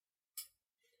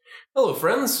Hello,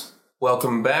 friends.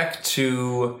 Welcome back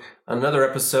to another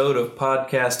episode of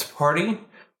Podcast Party.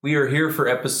 We are here for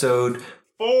episode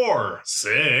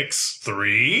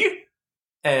 463,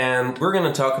 and we're going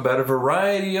to talk about a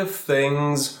variety of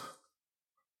things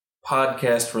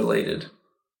podcast related.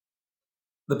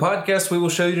 The podcast we will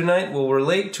show you tonight will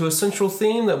relate to a central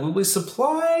theme that will be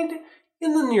supplied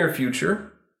in the near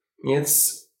future.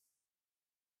 It's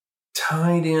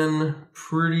tied in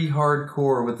pretty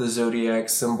hardcore with the zodiac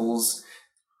symbols.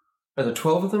 Are there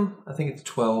 12 of them? I think it's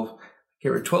 12.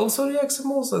 There were 12 zodiac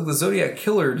symbols? Like the Zodiac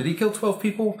Killer, did he kill 12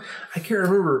 people? I can't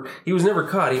remember. He was never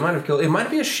caught. He might have killed... It might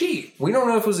be a she. We don't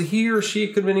know if it was a he or a she.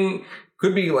 It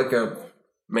could be like a...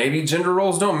 Maybe gender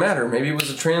roles don't matter. Maybe it was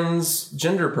a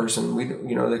transgender person.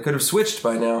 They could have switched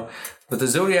by now. But the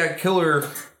Zodiac Killer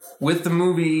with the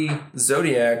movie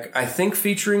Zodiac, I think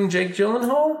featuring Jake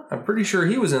Gyllenhaal, I'm pretty sure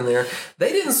he was in there.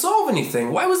 They didn't solve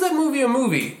anything. Why was that movie a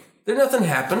movie? Nothing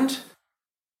happened.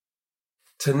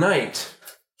 Tonight,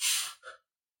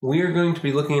 we are going to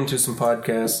be looking into some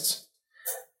podcasts.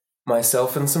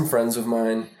 Myself and some friends of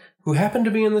mine who happen to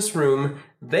be in this room.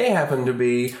 They happen to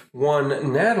be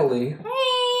one Natalie,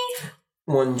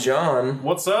 one John,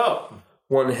 what's up?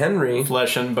 One Henry,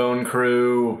 Flesh and Bone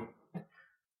Crew,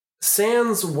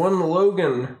 sans one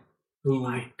Logan, who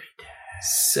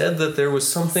said that there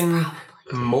was something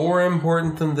more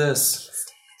important than this.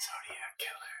 Zodiac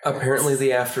Killer. Apparently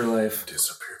the afterlife.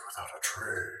 Disappeared without a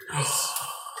trace.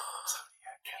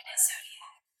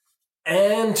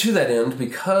 And to that end,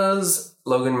 because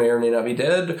Logan may or may not be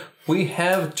dead, we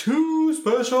have two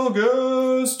special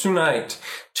guests tonight.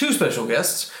 Two special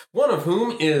guests, one of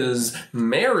whom is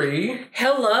Mary.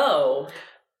 Hello.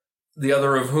 The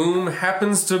other of whom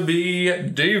happens to be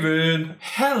David.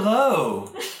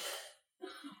 Hello.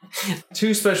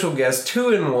 Two special guests,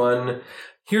 two in one,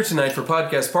 here tonight for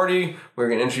Podcast Party. We're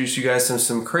going to introduce you guys to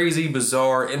some crazy,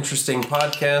 bizarre, interesting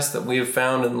podcasts that we have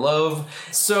found and love.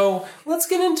 So, let's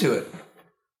get into it.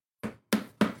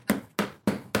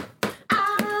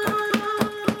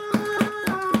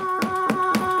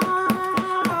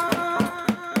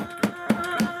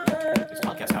 It's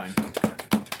podcast time.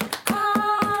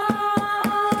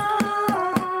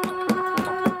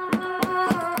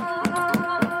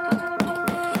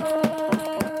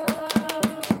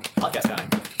 Podcast time.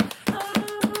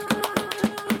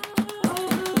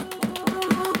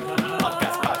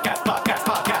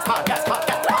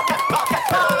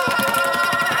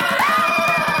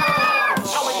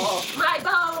 My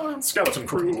bones. Skeleton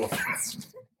Crew.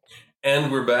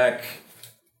 And we're back.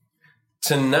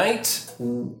 Tonight,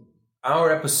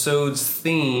 our episode's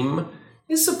theme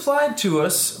is supplied to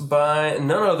us by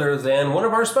none other than one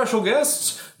of our special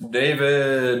guests,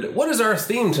 David. What is our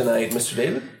theme tonight, Mr.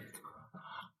 David?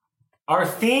 Our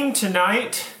theme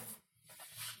tonight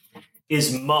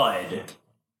is mud.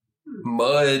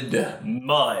 Mud.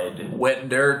 Mud. Wet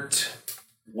dirt.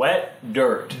 Wet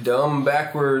dirt. Dumb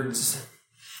backwards.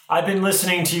 I've been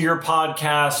listening to your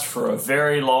podcast for a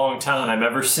very long time,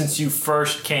 ever since you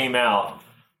first came out.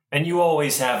 And you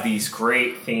always have these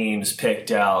great themes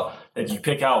picked out that you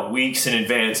pick out weeks in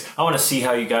advance. I want to see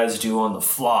how you guys do on the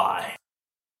fly.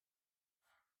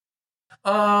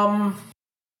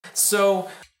 So,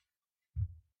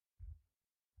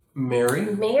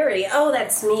 Mary? Oh,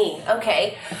 that's me.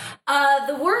 Okay.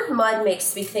 The word mud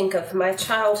makes me think of my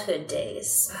childhood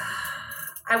days.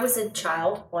 I was a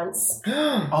child once.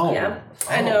 Oh. Yeah.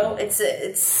 I know. It's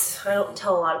I don't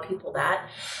tell a lot of people that.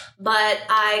 But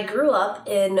I grew up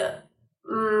in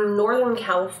Northern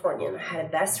California, and I had a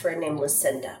best friend named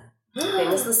Lucinda. Her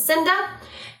name was Lucinda,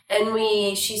 and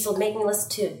she used to make me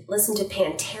listen to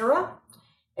Pantera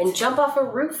and jump off a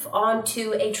roof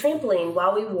onto a trampoline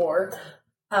while we wore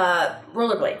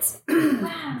rollerblades.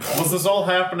 Was this all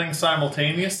happening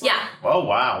simultaneously? Yeah. Oh,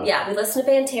 wow. Yeah, we listened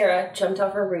to Pantera, jumped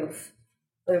off a roof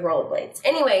with rollerblades.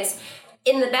 Anyways,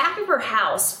 in the back of her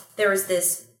house, there was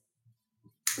this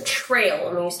trail,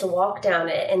 and we used to walk down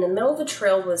it. In the middle of the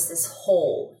trail was this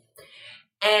hole.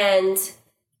 And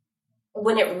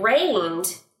when it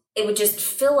rained, it would just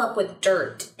fill up with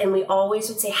dirt. And we always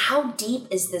would say, how deep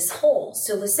is this hole?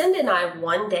 So Lucinda and I,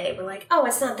 one day, were like, oh,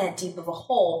 it's not that deep of a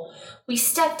hole. We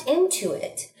stepped into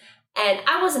it. And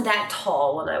I wasn't that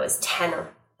tall when I was 10 or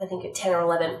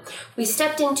 11. We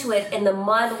stepped into it, and the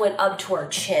mud went up to our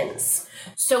chins.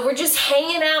 So we're just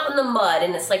hanging out in the mud,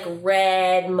 and it's like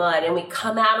red mud, and we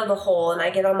come out of the hole, and I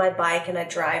get on my bike, and I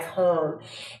drive home,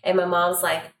 and my mom's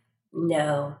like,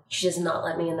 no, she does not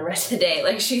let me in the rest of the day.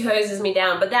 Like, she hoses me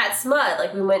down. But that's mud.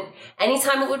 Like, we went,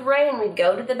 anytime it would rain, we'd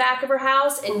go to the back of her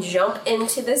house and jump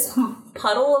into this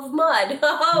puddle of mud.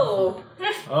 Oh,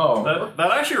 Oh,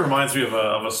 that actually reminds me of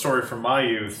a story from my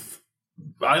youth.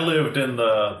 I lived in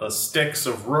the sticks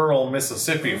of rural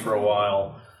Mississippi for a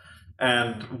while.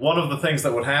 And one of the things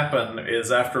that would happen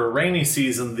is after a rainy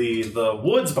season, the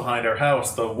woods behind our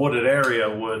house, the wooded area,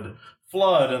 would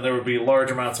flood and there would be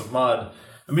large amounts of mud.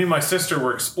 And me and my sister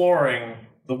were exploring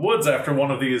the woods after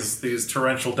one of these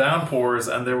torrential downpours,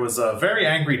 and there was a very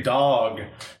angry dog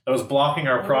that was blocking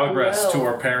our progress to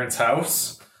our parents'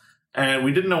 house. And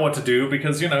we didn't know what to do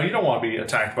because, you don't want to be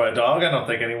attacked by a dog. I don't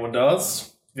think anyone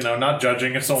does. Not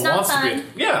judging if someone wants to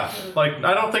be. Yeah,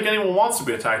 I don't think anyone wants to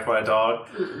be attacked by a dog.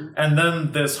 And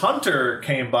then this hunter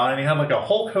came by and he had like a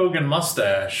Hulk Hogan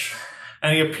mustache.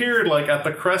 And he appeared at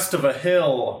the crest of a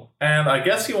hill. And I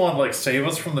guess he wanted to save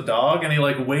us from the dog. And he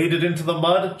waded into the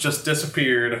mud, just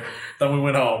disappeared. Then we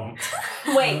went home.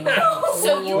 Wait,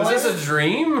 so was this a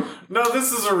dream? No,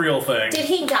 this is a real thing. Did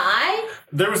he die?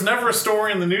 There was never a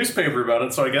story in the newspaper about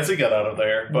it, so I guess he got out of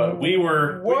there. But we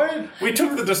were... What? We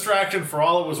took the distraction for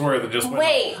all it was worth and just went...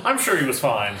 Wait. I'm sure he was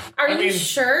fine. Are you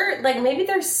sure? Maybe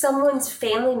there's someone's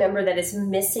family member that is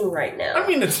missing right now. I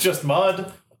mean, it's just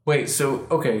mud. Wait,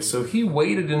 so he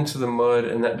waded into the mud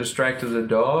and that distracted the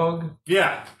dog?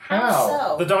 Yeah. How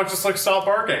so? The dog just stopped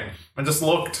barking and just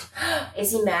looked.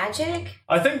 Is he magic?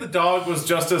 I think the dog was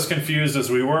just as confused as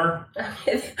we were.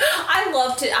 I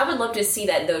would love to see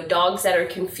that though. Dogs that are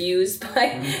confused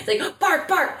by bark,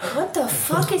 bark. What the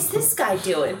fuck is this guy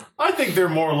doing? I think they're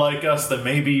more like us than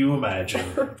maybe you imagine.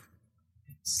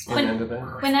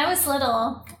 When I was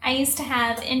little, I used to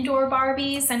have indoor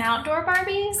Barbies and outdoor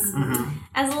Barbies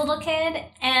as a little kid.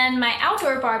 And my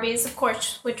outdoor Barbies, of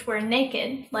course, which were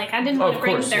naked. I didn't want to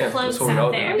bring their clothes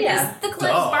out there. Because the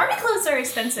Barbie clothes are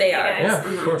expensive. They are. Guys.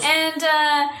 Yeah, of course. And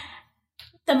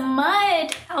the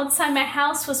mud outside my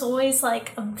house was always a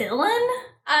villain.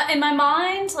 In my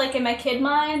mind, in my kid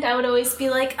mind, I would always be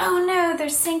oh no, they're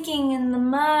sinking in the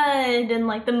mud. And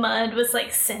the mud was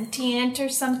sentient or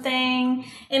something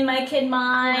in my kid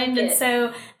mind. And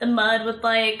so the mud would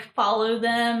follow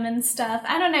them and stuff.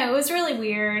 I don't know. It was really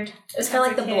weird. It was kind of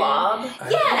like the Blob.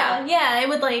 Yeah. It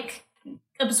would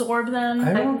absorb them.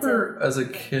 I remember as a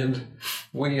kid,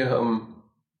 I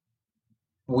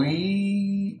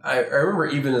remember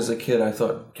even as a kid, I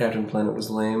thought Captain Planet was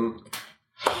lame.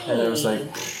 And I was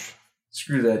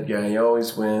screw that guy. He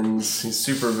always wins. He's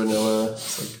super vanilla.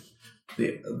 It's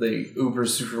the Uber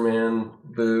Superman.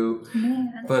 Boo.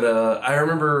 Man. But I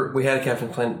remember we had a Captain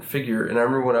Planet figure, and I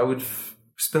remember when I would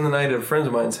spend the night at a friend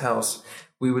of mine's house,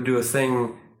 we would do a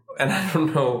thing, and I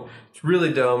don't know, it's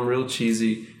really dumb, real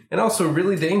cheesy, and also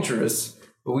really dangerous.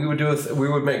 But we would we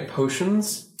would make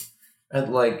potions. At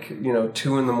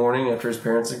 2 in the morning after his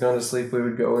parents had gone to sleep, we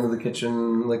would go into the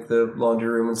kitchen, the laundry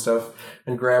room and stuff,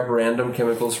 and grab random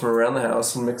chemicals from around the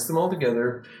house and mix them all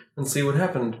together and see what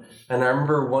happened. And I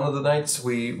remember one of the nights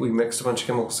we mixed a bunch of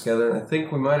chemicals together, and I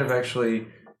think we might have actually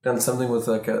done something with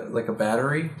a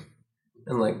battery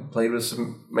and played with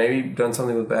maybe done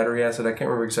something with battery acid. I can't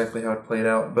remember exactly how it played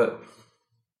out, but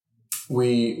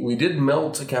we did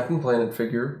melt a Captain Planet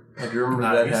figure. I do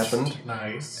remember that happened.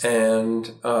 Nice.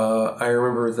 And I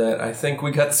remember that I think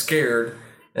we got scared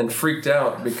and freaked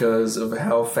out because of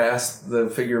how fast the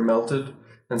figure melted.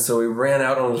 And so we ran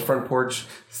out on his front porch,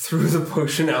 threw the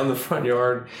potion out in the front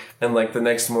yard, and the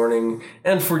next morning,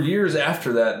 and for years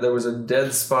after that, there was a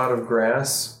dead spot of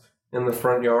grass in the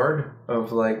front yard of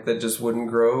that just wouldn't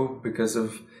grow because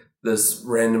of this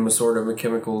random assortment of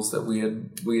chemicals that we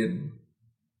had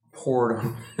poured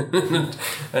on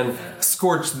and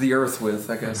scorched the earth with,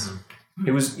 I guess.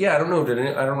 It was, I don't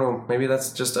know, maybe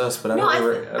that's just us, but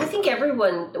I think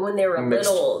everyone, when they were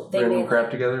little, they made crap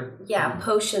together. Yeah,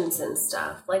 potions and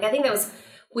stuff. I think that was,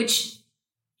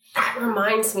 that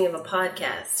reminds me of a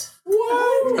podcast.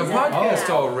 What? A podcast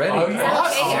already? Oh,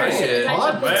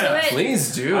 yeah.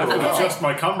 Please do. I would adjust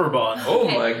my cummerbund. Oh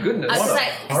my goodness.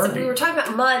 We were talking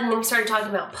about mud, and then we started talking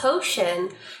about potion.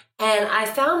 And I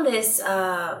found this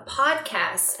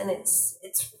podcast, and it's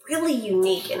really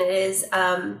unique, and it's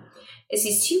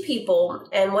these two people,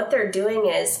 and what they're doing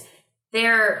is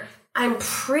I'm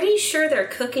pretty sure they're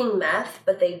cooking meth,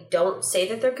 but they don't say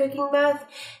that they're cooking meth.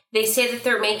 They say that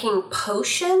they're making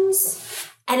potions,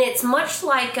 and it's much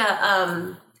like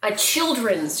a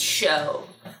children's show,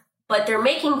 but they're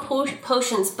making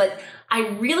potions, but I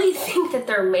really think that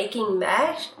they're making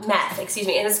meth, and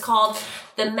it's called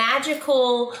the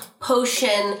Magical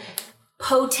Potion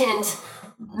Potent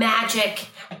Magic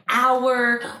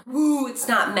Hour. Woo, it's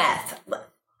not meth.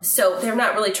 So they're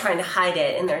not really trying to hide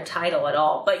it in their title at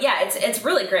all. But yeah, it's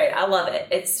really great. I love it.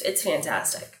 It's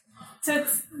fantastic. So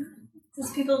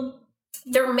these people...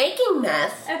 They're making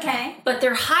meth. Okay. But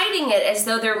they're hiding it as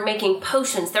though they're making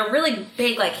potions. They're really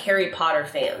big, Harry Potter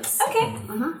fans. Okay.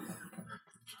 Mm-hmm.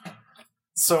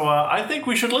 So I think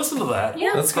we should listen to that.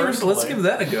 Yeah. Let's give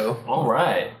that a go. All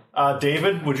right.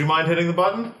 David, would you mind hitting the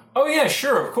button? Oh, yeah,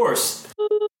 sure, of course.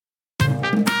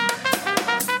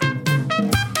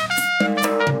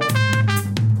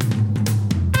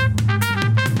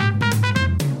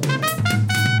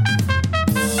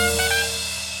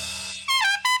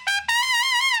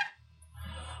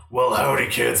 Well, howdy,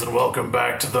 kids, and welcome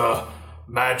back to the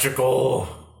magical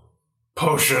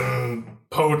potent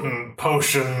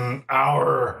potion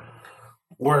hour.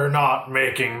 We're not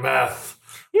making meth.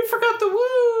 You forgot the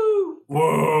woo!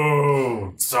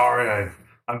 Whoa! Sorry,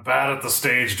 I'm bad at the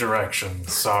stage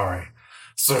directions. Sorry.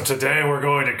 So today we're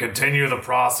going to continue the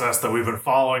process that we've been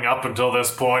following up until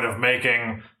this point of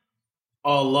making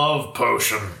a love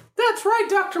potion. That's right,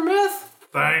 Dr. Meth.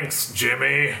 Thanks,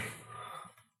 Jimmy.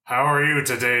 How are you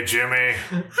today, Jimmy?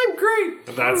 I'm great.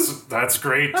 That's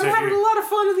great I'm to having hear. a lot of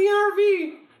fun in the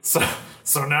RV.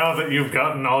 So now that you've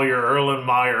gotten all your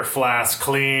Erlenmeyer flasks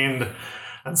cleaned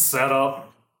and set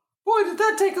up, Boy, did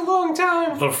that take a long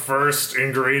time. the first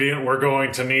ingredient we're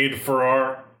going to need for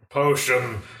our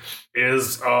potion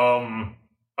is a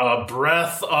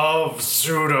breath of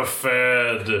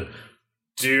Sudafed.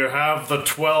 Do you have the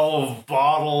 12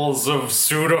 bottles of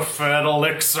Sudafed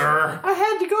elixir? I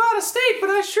had to go out of state,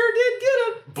 but I sure did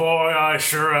get it. Boy, I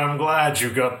sure am glad you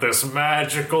got this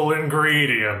magical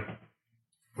ingredient.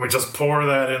 We just pour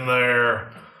that in there.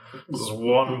 Just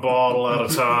one bottle at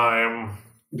a time.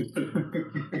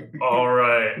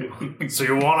 Alright. So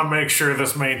you want to make sure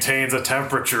this maintains a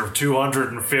temperature of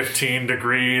 215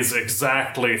 degrees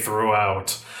exactly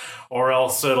throughout. Or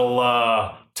else it'll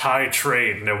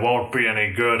titrate and it won't be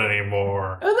any good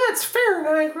anymore. And that's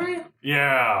Fahrenheit, right?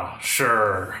 Yeah,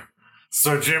 sure.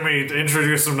 So Jimmy,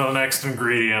 introduce him to the next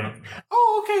ingredient.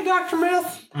 Oh, okay, Dr.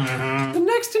 Meth. Mm-hmm. The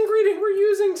next ingredient we're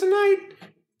using today,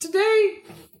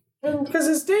 and because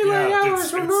it's daylight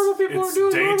hours where normal people are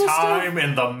doing normal stuff. It's daytime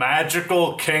in the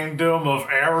magical kingdom of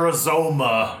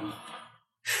Arizona.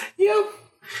 Yep.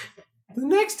 The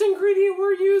next ingredient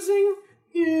we're using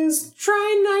is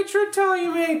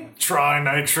trinitrotoluene.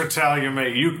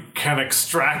 Trinitrotoluene. You can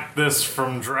extract this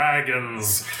from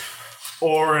dragons,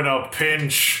 or in a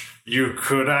pinch, you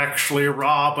could actually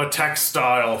rob a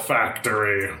textile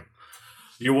factory.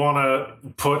 You want to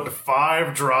put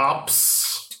 5 drops,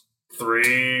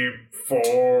 3,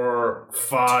 4,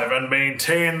 5, and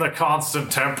maintain the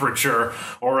constant temperature,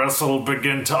 or else it'll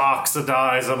begin to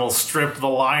oxidize and it'll strip the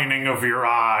lining of your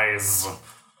eyes.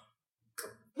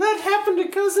 That happened to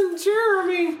Cousin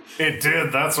Jeremy. It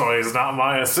did. That's why he's not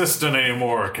my assistant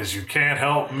anymore, because you can't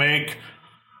help make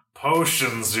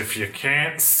potions if you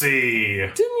can't see.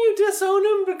 Didn't you disown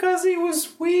him because he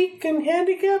was weak and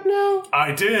handicapped now?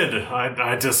 I did.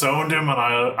 I disowned him and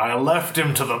I left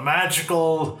him to the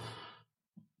magical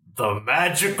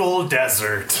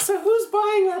desert. So who's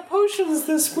buying our potions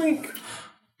this week?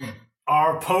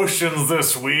 Our potions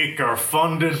this week are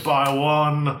funded by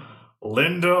one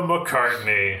Linda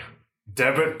McCartney.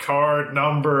 Debit card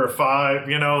number 5.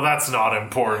 That's not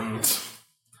important.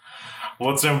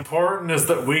 What's important is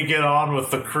that we get on with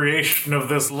the creation of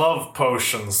this love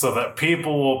potion so that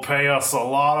people will pay us a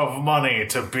lot of money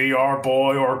to be our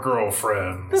boy or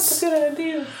girlfriends. That's a good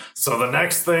idea. So the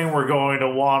next thing we're going to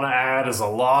want to add is a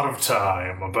lot of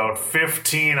time, about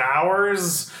 15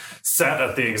 hours, set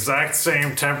at the exact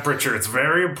same temperature. It's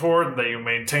very important that you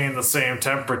maintain the same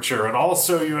temperature, and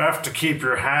also you have to keep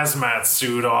your hazmat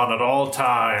suit on at all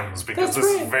times because That's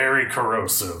this right. is very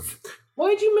corrosive.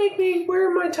 Why'd you make me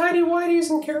wear my tidy whities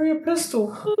and carry a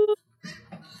pistol?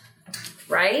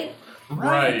 Right?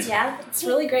 Right. Yeah, it's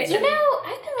really great. You know,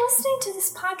 I've been listening to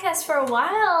this podcast for a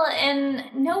while, and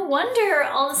no wonder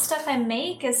all the stuff I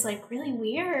make is like really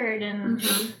weird. And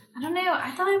I don't know. I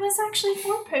thought it was actually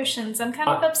 4 potions. I'm kind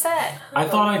of upset. I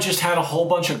thought I just had a whole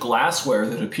bunch of glassware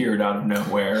that appeared out of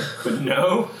nowhere, but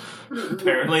no.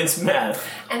 Apparently it's meth.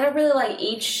 And I really like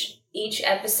each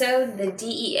episode, the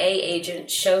DEA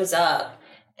agent shows up.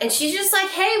 And she's just like,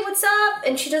 hey, what's up?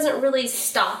 And she doesn't really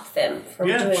stop them from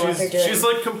doing what they're doing. she's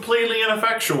like completely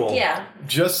ineffectual. Yeah.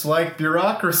 Just like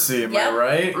bureaucracy, am I Yep.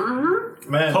 right? Mm-hmm.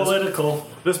 Man, Political.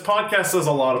 this podcast says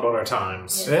a lot about our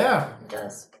times. Yeah. It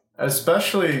does.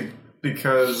 Especially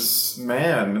because,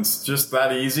 man, it's just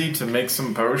that easy to make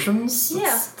some potions.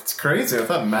 It's crazy. I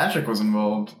thought magic was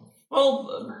involved.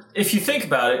 Well, if you think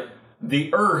about it,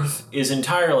 the Earth is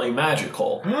entirely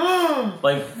magical.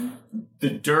 Like, the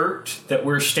dirt that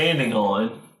we're standing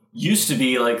on used to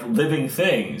be like living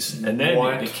things, and then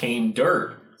What? it became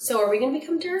dirt. So are we going to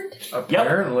become dirt?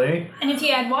 Apparently. And if you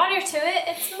add water to it,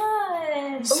 it's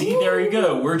mud. See, there you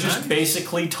go. We're just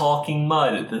basically talking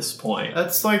mud at this point.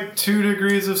 That's like 2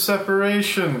 degrees of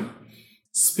separation.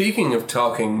 Speaking of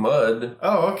talking mud,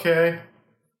 Oh, okay.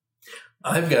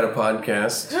 I've got a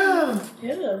podcast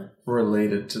Yeah.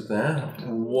 related to that.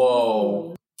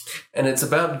 Whoa. And it's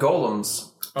about golems.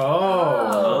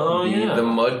 Oh, yeah. The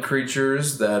mud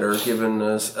creatures that are given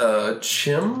us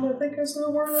chim, I think is the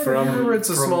word. It's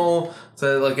a small, it's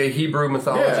like a Hebrew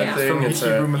mythology thing. From It's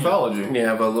Hebrew mythology. You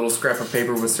have a little scrap of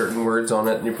paper with certain words on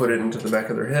it, and you put it into the back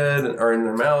of their head or in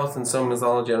their mouth in some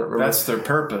mythology. I don't remember. That's their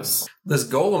purpose. This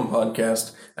Golem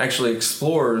podcast actually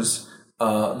explores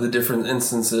the different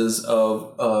instances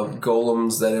of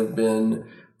golems that have been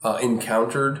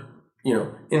encountered.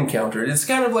 It's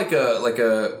kind of like a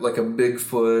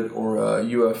Bigfoot or a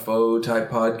UFO type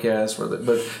podcast,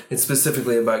 but it's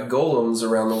specifically about golems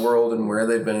around the world and where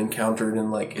they've been encountered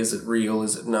and like, is it real?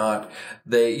 Is it not?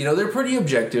 They're pretty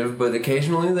objective, but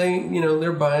occasionally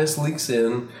their bias leaks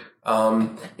in.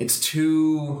 It's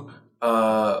two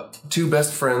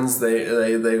best friends.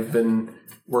 They've been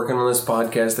working on this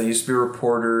podcast. They used to be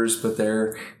reporters, but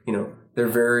they're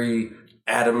very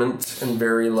adamant and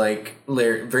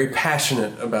very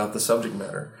passionate about the subject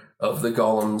matter of the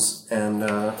golems. And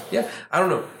I don't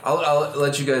know. I'll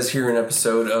let you guys hear an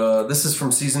episode. This is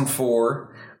from season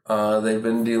 4. They've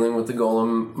been dealing with the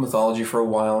golem mythology for a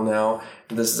while now.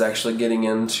 This is actually getting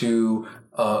into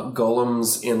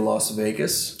golems in Las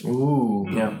Vegas. Ooh.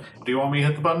 Yeah. Do you want me to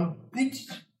hit the button?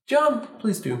 John,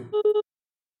 please do.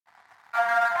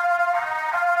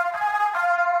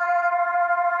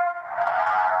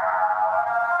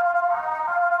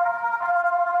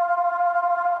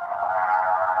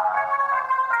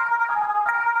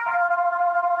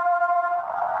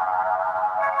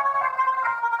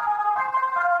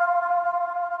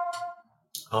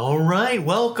 Alright,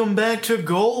 welcome back to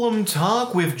Golem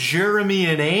Talk with Jeremy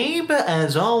and Abe.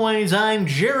 As always, I'm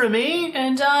Jeremy.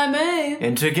 And I'm Abe.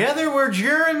 And together we're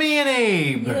Jeremy and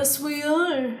Abe. Yes, we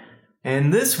are.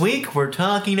 And this week we're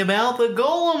talking about the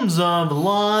golems of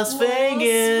Las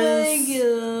Vegas.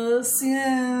 Vegas,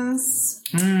 yes.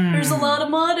 There's a lot of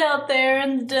mud out there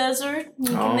in the desert.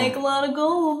 You can make a lot of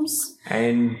golems.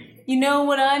 And you know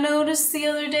what I noticed the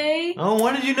other day? oh,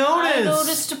 what did you notice? I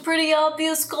noticed a pretty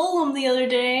obvious golem the other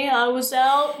day. I was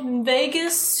out in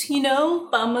Vegas,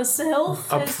 by myself.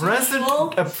 A as usual.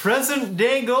 present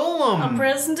day golem. A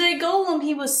present day golem.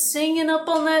 He was singing up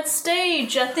on that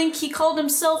stage. I think he called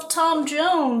himself Tom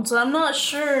Jones. I'm not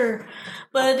sure.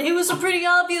 But he was a pretty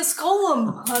obvious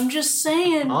golem. I'm just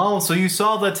saying. Oh, so you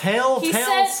saw the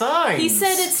telltale signs. He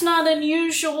said it's not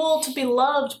unusual to be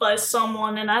loved by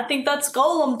someone, and I think that's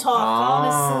golem talk,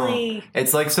 honestly.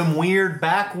 It's like some weird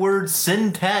backwards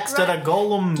syntax that a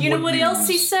golem You know would what use. else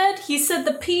he said? He said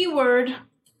the P word.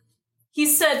 He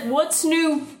said, what's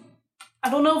new? I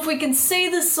don't know if we can say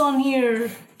this on here.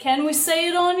 Can we say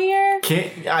it on here?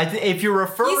 If you're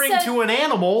referring to an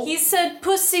animal... He said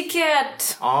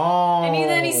pussycat. Oh. And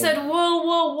then he said, whoa,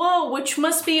 whoa, whoa, which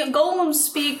must be a golem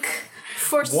speak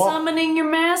for summoning your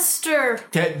master.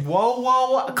 Whoa,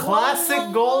 whoa, classic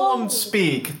whoa, golem whoa.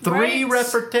 speak. 3 Right.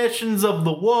 repetitions of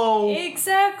the whoa.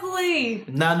 Exactly.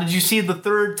 Now, did you see the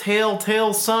third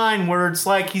telltale sign where it's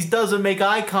like he doesn't make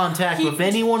eye contact with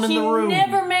anyone in the room? He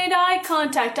never made eye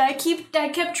contact. I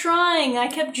kept trying. I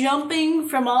kept jumping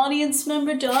from audience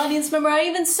member to audience member. I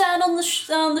even sat on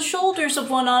the shoulders of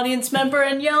one audience member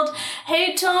and yelled,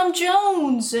 "Hey, Tom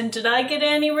Jones!" And did I get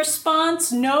any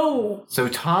response? No. So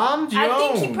Tom Jones.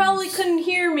 I think he probably couldn't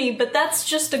hear me, but that's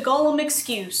just a golem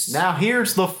excuse. Now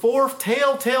here's the 4th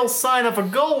telltale sign of a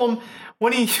golem.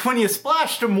 When you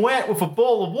splashed him wet with a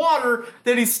bowl of water,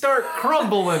 then he start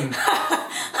crumbling.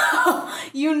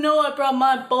 You know I brought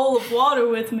my bowl of water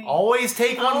with me. Always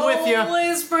take one with you.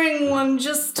 Always bring one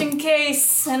just in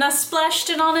case. And I splashed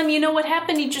it on him. You know what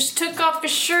happened? He just took off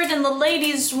his shirt and the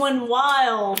ladies went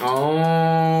wild.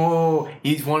 Oh,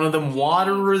 he's one of them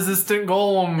water-resistant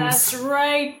golems. That's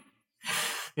right.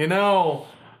 You know,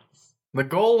 the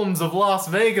golems of Las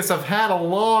Vegas have had a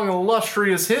long,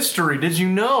 illustrious history. Did you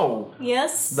know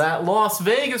Yes? that Las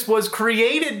Vegas was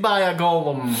created by a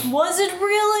golem? Was it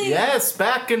really? Yes,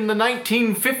 back in the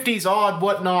 1950s, odd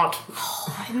whatnot.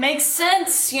 It makes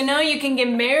sense. You know, you can get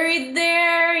married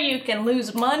there. You can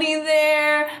lose money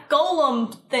there.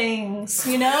 Golem things,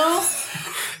 you know?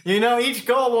 You know, each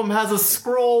golem has a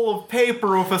scroll of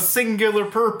paper with a singular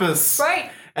purpose.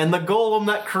 Right. And the golem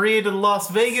that created Las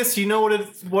Vegas, you know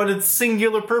what its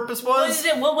singular purpose was?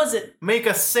 What was it? Make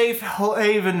a safe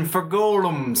haven for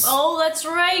golems. Oh, that's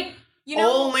right. You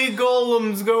know, Only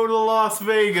golems go to Las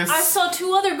Vegas. I saw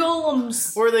 2 other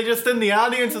golems. Were they just in the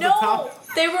audience at the No, top?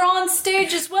 they were on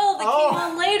stage as well. They came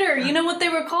on later. You know what they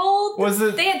were called? Was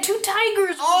it? They had 2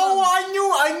 tigers. Oh,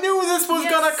 I knew this was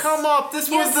Yes. gonna come up. This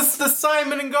Yes. was the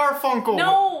Simon and Garfunkel.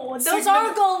 No, those Sigmund-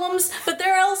 are golems, but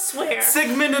they're elsewhere.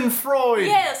 Sigmund and Freud.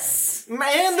 Yes.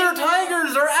 And their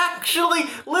tigers are actually,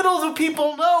 little do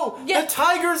people know, Yeah. the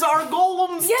tigers are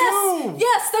golems too.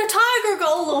 Yes, they're tiger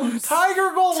golems.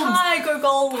 Tiger golems. Tiger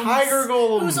golems. Tiger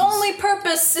golems. Whose only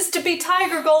purpose is to be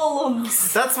tiger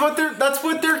golems. That's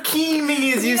what their key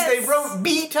means. You say, Yes. bro,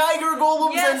 be tiger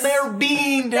golems, Yes. and they're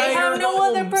being tiger They have no golems.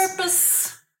 other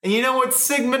purpose. And you know what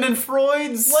Sigmund and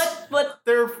Freud's? What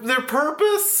Their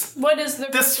purpose? what is their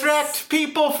Distract purpose?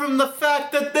 people from the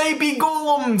fact that they be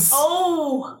golems.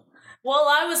 Oh. Well,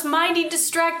 I was mighty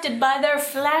distracted by their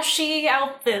flashy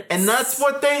outfits. And that's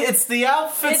what it's the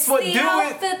outfits It's what the do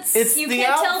outfits. it. It's you the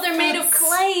can't outfits. tell they're made of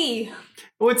clay.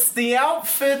 It's the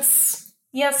outfits.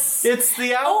 Yes. It's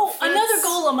the Oh, outfits. another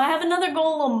golem. I have another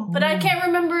golem, but I can't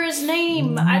remember his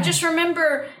name. I just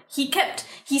remember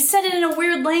he said it in a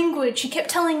weird language. He kept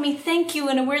telling me thank you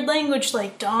in a weird language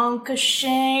like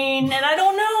Donkashane, and I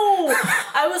don't know.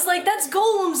 I was like, that's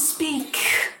golem speak.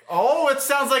 Oh, it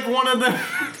sounds like one of the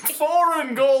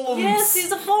foreign golems. Yes,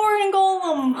 he's a foreign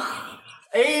golem.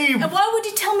 Abe, And why would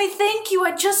he tell me thank you?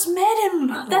 I just met him.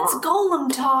 That's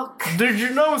golem talk. did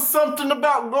you know something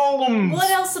about golems? What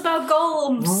else about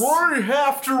golems? We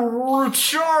have to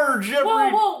recharge every...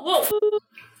 Whoa.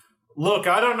 Look,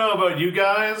 I don't know about you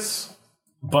guys,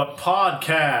 but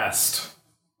podcast.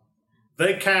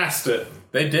 They cast it.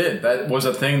 They did. That was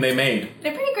a thing they made.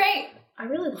 They're pretty great. I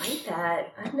really like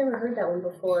that. I've never heard that one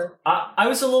before. I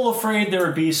was a little afraid there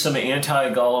would be some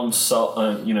anti-golem,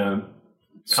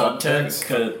 content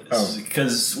Subtext?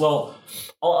 because well,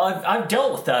 I've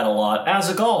dealt with that a lot as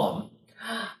a golem.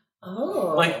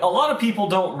 Oh. Like a lot of people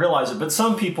don't realize it, but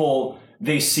some people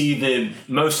they see the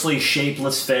mostly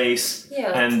shapeless face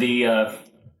Yeah. and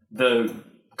the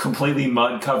completely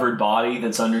mud-covered body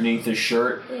that's underneath his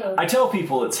shirt. Yeah. I tell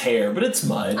people it's hair, but it's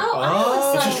mud. Oh,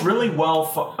 I It's was just really well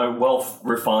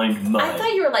refined mud. I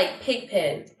thought you were like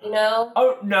Pigpen, you know?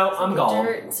 Oh no, I'm Gollum.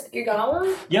 Dirt and you're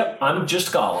Gollum? Yep, I'm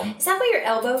just Gollum. Is that why your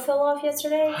elbow fell off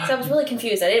yesterday? Because I was really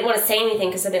confused. I didn't want to say anything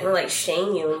because I didn't want to like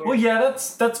shame you. Well, yeah,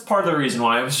 that's part of the reason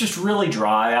why it was just really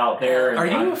dry out there. And Are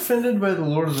you offended by the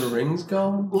Lord of the Rings,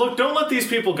 Gollum? Look, don't let these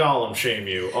people Gollum shame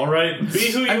you, alright? Be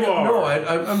who you are. No,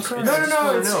 I'm sorry. No, I just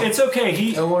wanna know. it's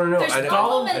okay. I want to know. There's I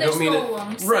Gollum and I there's don't mean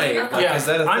golems. it. Right. Okay. Yeah, Is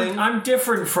that a thing? I'm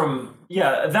different from.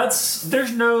 Yeah,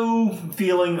 there's no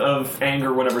feeling of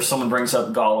anger whenever someone brings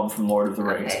up Gollum from Lord of the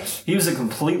Rings. Okay. He was a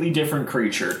completely different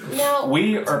creature. Now-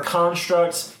 We are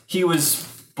constructs. He was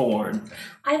born.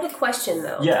 I have a question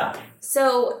though. Yeah.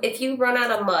 So if you run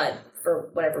out of mud for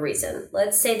whatever reason,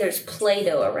 let's say there's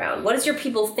Play-Doh around. What does your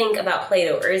people think about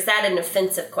Play-Doh, or is that an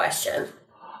offensive question?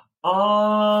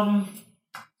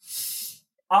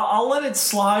 I'll let it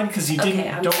slide because he Okay,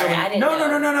 didn't. I'm don't sorry, really, I didn't no,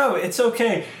 know. no. It's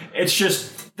okay. It's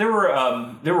just there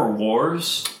were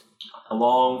wars a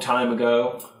long time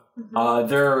ago. Mm-hmm.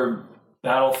 There are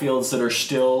battlefields that are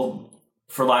still,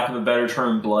 for lack of a better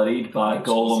term, bloodied by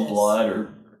golem Jesus. blood,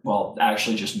 or well,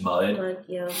 actually just mud. But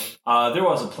yeah. There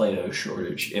was a Play-Doh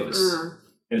shortage. It was Mm.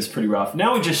 it was pretty rough.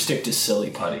 Now we just stick to silly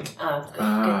putty.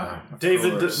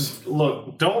 David,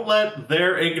 look, don't let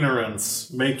their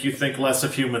ignorance make you think less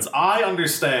of humans. I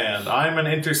understand. I'm an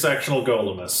intersectional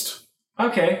golemist.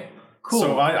 Okay, cool.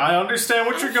 So I understand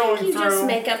what you're going you through. just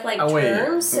make up like Oh, wait,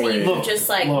 terms so wait. you Look, can just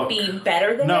like look. be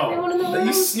better than No. everyone in the world.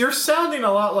 You're sounding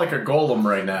a lot like a golem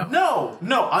right now.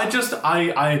 No,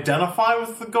 I identify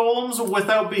with the golems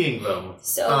without being them.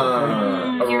 So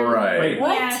You're- right. Wait,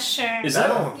 what? Yeah, sure. Is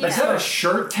No, that is that a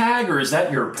shirt tag or is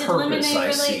that your Did purpose? Lemonade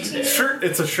I see relate to there. you? Shirt,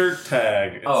 it's a shirt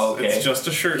tag. It's, Oh, okay. It's just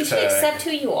a shirt you should tag. accept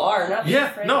who you are, not be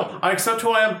Yeah, afraid. no, I accept who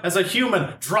I am as a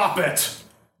human. Drop it.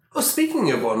 Well, speaking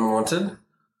of unwanted,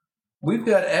 we've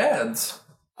got ads.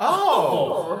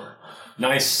 Oh. Oh.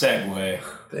 Nice segue.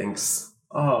 Thanks.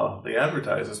 Oh, the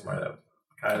advertisers might have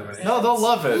kind of an No, they'll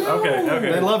love it.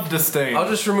 Okay. They love disdain. I'll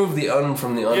just remove the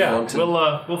from the Yeah,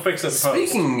 unwanted. we'll fix it in post.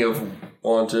 Speaking of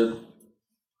wanted,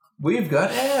 we've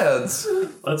got ads.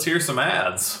 Let's hear some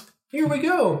ads. Here we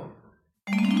go.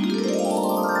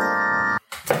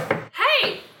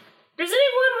 Hey, does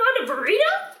anyone want a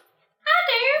burrito? I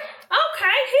do.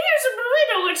 Okay, here's a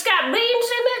burrito. It's got beans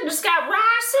in it, it's got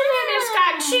rice in it, it's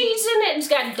got cheese in it, it's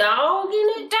got dog in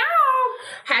it. Dog!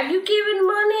 Have you given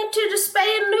money to the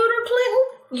spay and neuter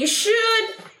Clinton? You should.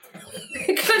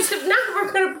 Because if not,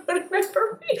 we're going to put him in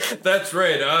burrito. That's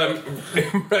right.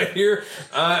 I'm right here.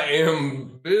 I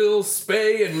am Bill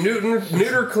Spay and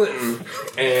Neuter Clinton,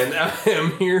 and I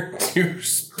am here to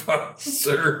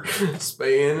sponsor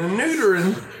spaying and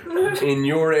neutering in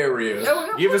your area.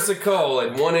 Give us a call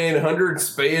at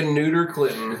 1-800-SPAY and Neuter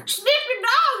Clinton. Snip your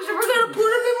dogs, and we're going to put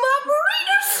them in my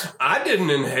burritos. I didn't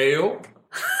inhale.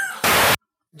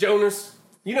 Jonas,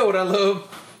 you know what I love?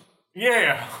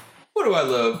 Yeah. What do I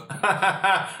love?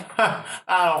 I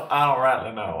don't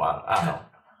rightly know. I don't.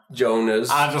 Jonas.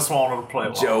 I just wanted to play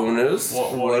along. Jonas.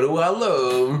 What do I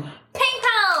love? Ping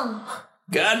pong!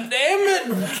 God damn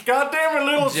it! God damn it,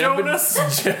 little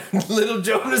Jonas! Little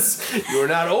Jonas, you are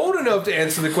not old enough to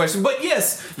answer the question, but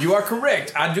yes, you are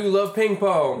correct. I do love ping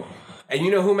pong. And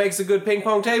you know who makes a good ping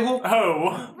pong table?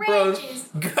 Oh. Reggie's.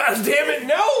 God damn it,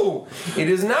 no! It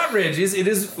is not Reggie's. It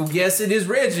is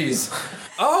Reggie's.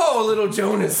 Oh, little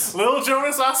Jonas. Little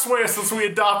Jonas, I swear, since we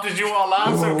adopted you, our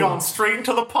lives have gone straight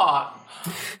into the pot.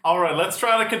 All right, let's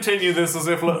try to continue this as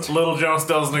if little Jonas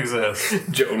doesn't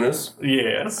exist. Jonas.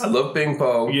 Yes. I love ping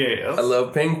pong. Yes. I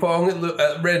love ping pong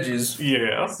at Reggie's.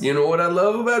 Yes. You know what I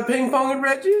love about ping pong at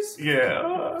Reggie's?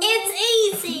 Yeah.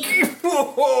 It's easy.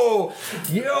 Whoa,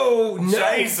 yo,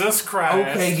 no. Jesus Christ.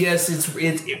 Okay, yes, And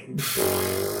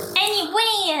you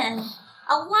win.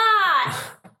 A lot.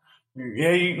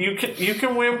 Yeah, you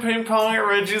can win ping pong at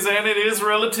Reggie's, and it is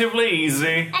relatively easy.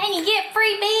 And you get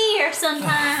free beer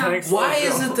sometimes. Thanks, Why little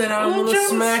is Jonas. it that I want to Jonas.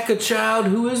 smack a child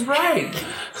who is right?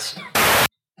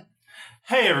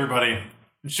 Hey everybody,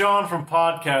 John from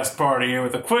Podcast Party here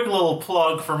with a quick little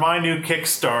plug for my new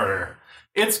Kickstarter.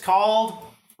 It's called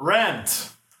Rent.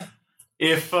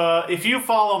 If you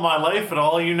follow my life at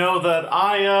all, you know that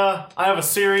I have a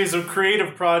series of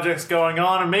creative projects going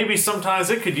on, and maybe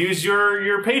sometimes it could use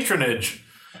your patronage.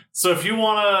 So if you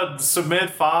want to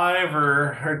submit $5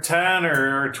 or $10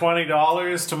 or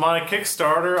 $20 to my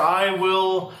Kickstarter, I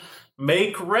will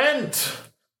make rent.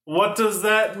 What does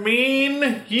that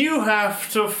mean? You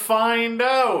have to find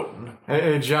out.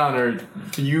 Hey, John, are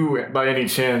you, by any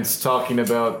chance, talking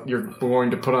about you're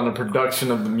going to put on a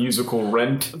production of the musical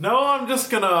Rent? No, I'm just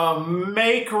gonna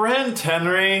make rent,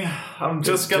 Henry. I'm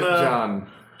just gonna...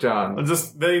 John.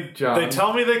 They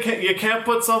tell me you can't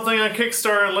put something on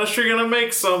Kickstarter unless you're gonna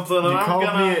make something,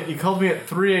 and You called me at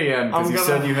 3 a.m. because you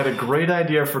said you had a great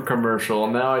idea for commercial,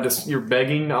 and now you're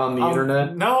begging on the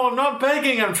internet? No, I'm not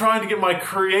begging. I'm trying to get my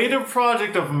creative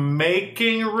project of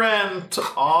making rent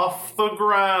off the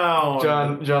ground.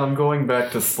 John, I'm going back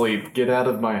to sleep. Get out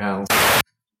of my house.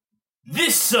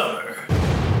 This summer,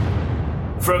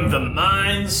 from the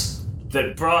minds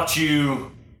that brought you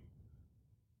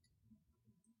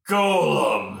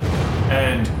Golem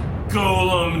and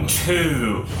Golem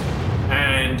 2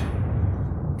 and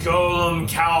Golem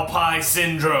Cow Pie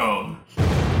Syndrome,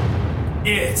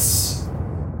 it's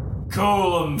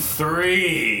Golem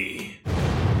 3.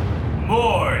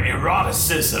 More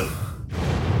eroticism.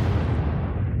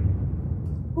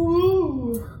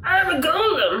 Ooh, I'm a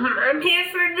golem. I'm here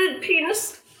for the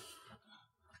penis.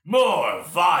 More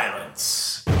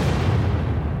violence.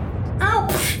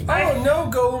 Ouch! Oh no,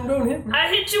 Golem, don't hit me. I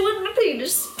hit you with my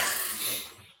penis.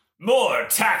 More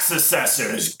tax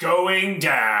assessors going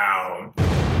down.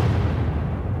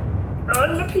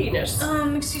 On the penis.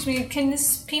 Excuse me, can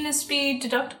this penis be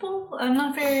deductible? I'm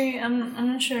not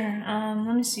sure.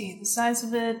 Let me see. The size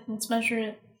of it, let's measure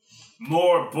it.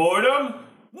 More boredom?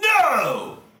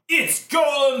 No! It's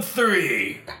Golem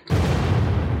 3!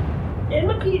 In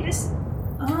my penis.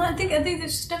 I think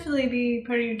this should definitely be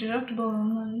part of your deductible.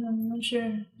 I'm not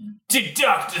sure.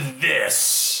 Deduct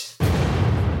this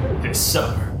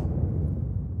summer.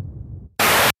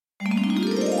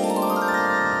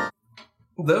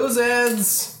 Those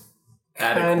ads,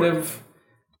 kind of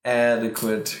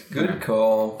adequate. Good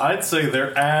call. I'd say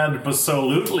they're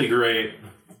absolutely great.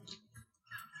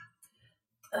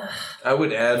 I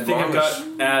would add. I think I've got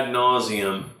ad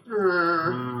nauseum,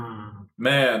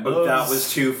 Man, but that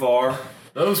was too far.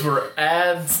 those were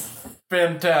ads.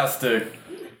 Fantastic.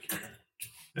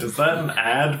 Is that an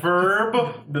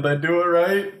adverb? Did I do it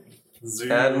right?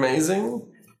 Ad amazing.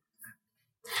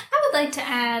 I would like to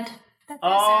add that these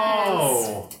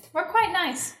Oh. ads were quite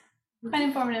nice, quite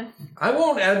informative. I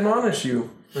won't admonish you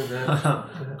for that.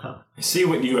 I see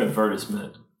what you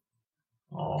advertisement.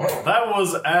 Oh, that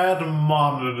was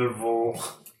admonitable.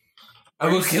 I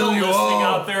will kill you all.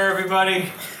 Out there,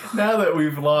 everybody. Now that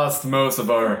we've lost most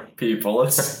of our people,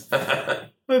 let's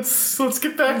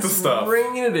get back to stuff.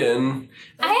 Bringing it in.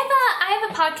 I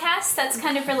have a podcast that's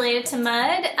kind of related to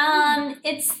Mud.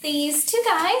 It's these two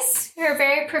guys who are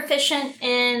very proficient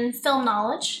in film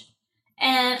knowledge,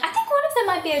 And I think one of them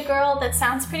might be a girl that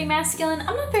sounds pretty masculine.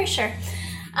 I'm not very sure.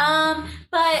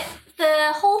 But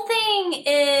the whole thing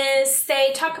is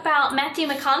they talk about Matthew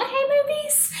McConaughey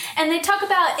movies, and they talk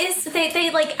about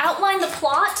they like outline the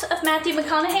plot of Matthew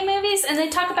McConaughey movies, and they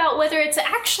talk about whether it's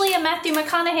actually a Matthew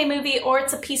McConaughey movie or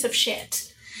it's a piece of shit.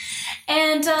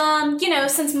 And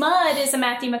since Mud is a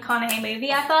Matthew McConaughey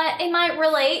movie, I thought it might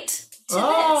relate to this.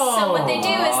 So what they do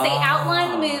is they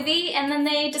outline the movie, and then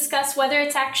they discuss whether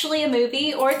it's actually a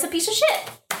movie or it's a piece of shit.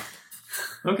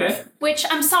 Okay. Which,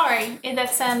 I'm sorry,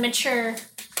 that's a mature,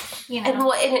 And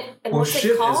what's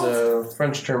shit it called? is a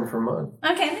French term for mud.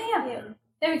 Okay, yeah.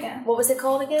 There we go. What was it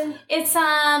called again? It's,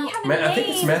 I think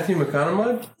it's Matthew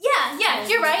McConaughey. Yeah,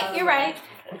 you're right.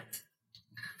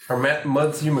 Or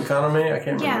Matthew McConaughey? I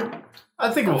can't remember. Yeah.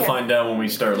 I think we'll find out when we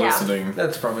start listening.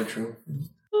 That's probably true.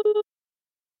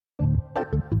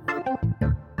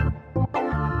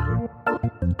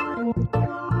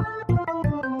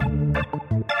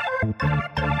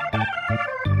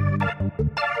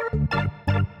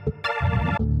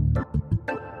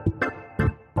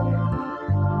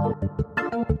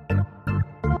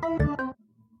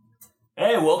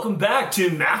 Hey, welcome back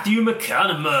to Matthew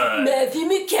McConaughey. Matthew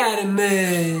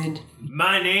McConaughey.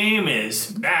 My name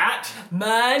is Matt.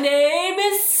 My name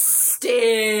is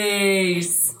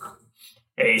Stace.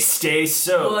 Hey, Stace.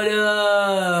 So, What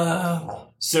up?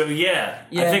 I Yeah.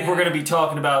 think we're going to be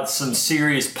talking about some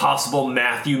serious possible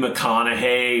Matthew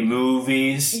McConaughey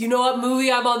movies. You know what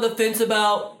movie I'm on the fence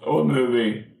about? What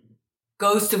movie?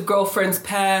 Ghost of Girlfriend's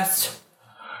Past.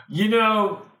 You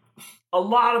know, a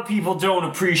lot of people don't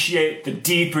appreciate the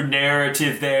deeper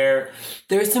narrative there.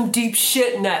 There's some deep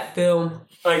shit in that film.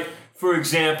 Like, for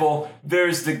example,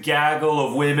 there's the gaggle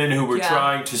of women who were Yeah.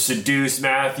 trying to seduce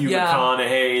Matthew Yeah.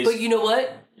 McConaughey's. But you know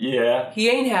what? Yeah. He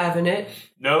ain't having it.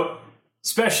 Nope.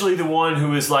 Especially the one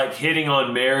who was like hitting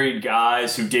on married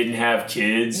guys who didn't have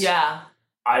kids. Yeah.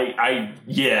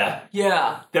 Yeah.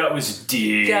 Yeah. That was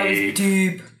deep. That was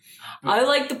deep. I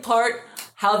like the part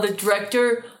how the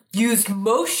director used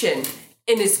motion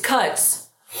in his cuts.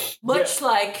 Much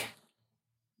like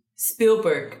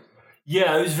Spielberg.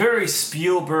 Yeah, it was very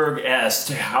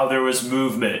Spielberg-esque how there was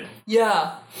movement.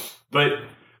 Yeah. But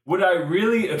what I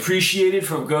really appreciated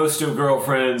from Ghost of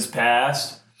Girlfriend's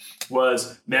Past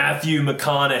was Matthew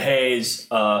McConaughey's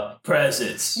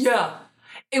presence. Yeah.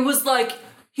 It was like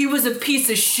he was a piece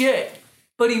of shit,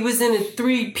 but he was in a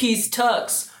 3-piece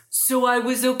tux. So I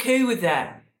was okay with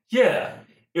that. Yeah.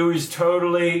 It was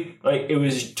totally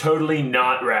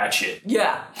not ratchet.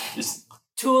 Yeah. Just,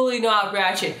 Totally not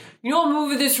ratchet. You know what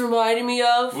movie this reminded me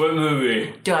of? what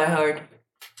movie? Die Hard.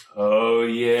 Oh,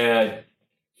 yeah.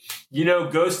 You know,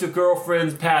 Ghost of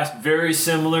Girlfriend's Past, very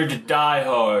similar to Die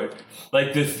Hard.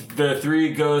 Like the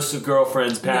three Ghosts of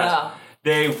Girlfriend's Past, Yeah.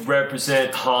 they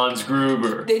represent Hans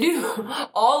Gruber. They do.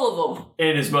 All of them.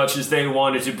 In as much as they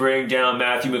wanted to bring down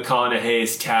Matthew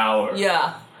McConaughey's tower.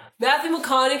 Yeah. Matthew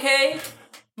McConaughey.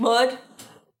 Matthew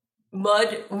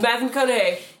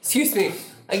McConaughey. Excuse me.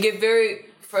 I get very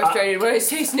frustrated when I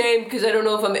say his name because I don't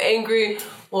know if I'm angry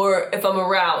or if I'm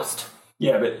aroused.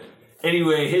 Yeah, but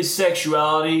anyway, his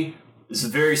sexuality is the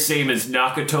very same as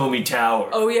Nakatomi Tower.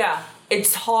 Oh, yeah.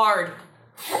 It's hard.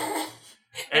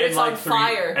 And it's on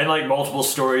fire. And like multiple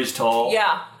stories tall.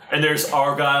 Yeah. And there's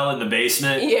Argyle in the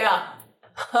basement. Yeah.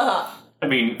 I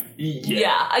mean,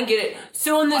 Yeah, I get it.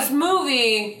 So in this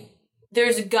movie,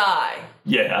 there's a guy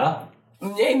Yeah.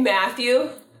 named Matthew.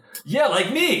 Yeah,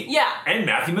 like me. Yeah. And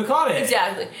Matthew McConaughey.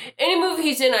 Exactly. Any movie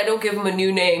he's in, I don't give him a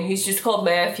new name. He's just called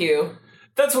Matthew.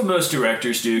 That's what most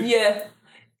directors do. Yeah.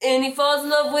 And he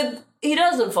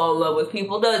doesn't fall in love with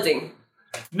people, does he?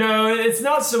 No, it's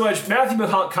not so much. Matthew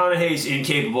McConaughey's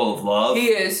incapable of love. He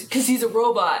is, because he's a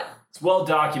robot. It's well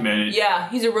documented. Yeah,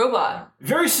 he's a robot.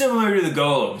 Very similar to the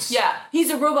Golems. Yeah, he's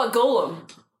a robot golem.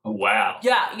 Oh, wow.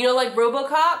 Yeah, you know, like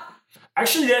RoboCop?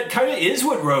 Actually, that kind of is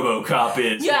what RoboCop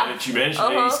is. Yeah. Now that you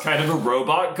mentioned it, he's kind of a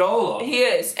robot golem. He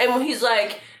is. And when he's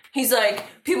like,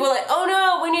 people are like, oh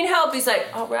no, we need help. He's like,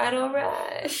 all right. I'm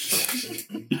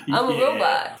a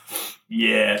robot.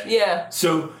 Yeah. Yeah.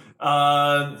 So,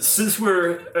 since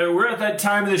we're at that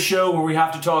time of the show where we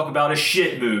have to talk about a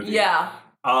shit movie. Yeah.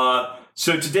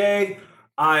 So today,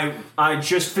 I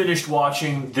just finished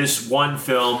watching this one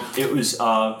film. It was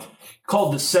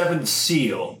called The Seventh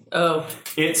Seal. Oh.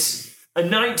 It's a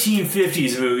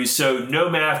 1950s movie, so no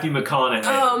Matthew McConaughey.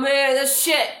 Oh man, that's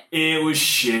shit. It was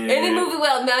shit. Any movie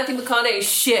without Matthew McConaughey is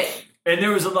shit. And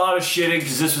there was a lot of shitting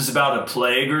because this was about a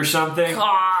plague or something.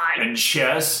 God. And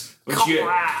chess. Which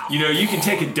Wow. you know, you can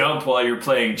take a dump while you're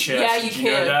playing chess. Yeah, you Did can.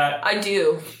 you know that? I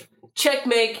do.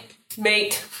 Checkmate,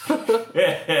 mate.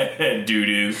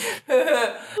 Doo-doo.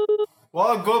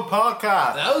 What a good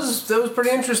podcast. That was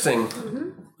pretty interesting.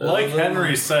 Like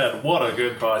Henry said, what a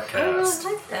good I podcast.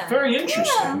 like that. Very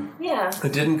interesting. Yeah.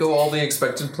 It didn't go all the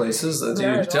expected places. You Not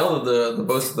could at tell that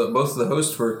both of the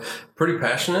hosts were pretty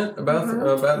passionate about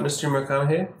Mr.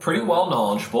 McConaughey. Pretty well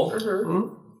knowledgeable.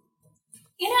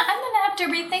 You know, I'm gonna have to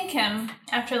rethink him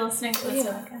after listening to this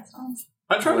podcast.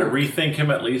 I try to rethink him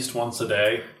at least once a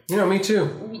day. You know, me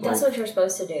too. That's what you're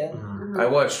supposed to do. I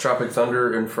watched Tropic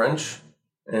Thunder in French,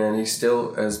 and he's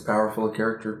still as powerful a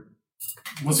character.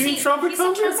 Was he in Tropic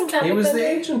Thunder? He was the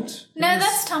agent. No,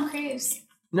 that's Tom Cruise.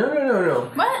 No.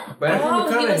 What? Matthew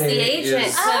Oh, he was the McConaughey agent.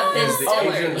 is- Ben is the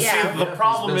Stiller. agent. Yeah. See, the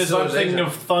problem He's is been I'm thinking agent.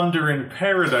 of Thunder in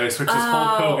Paradise, which is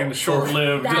Hulk Hogan's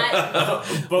short-lived That-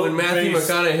 boat When Matthew based-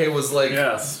 McConaughey was like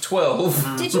Yes.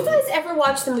 12. Did you guys ever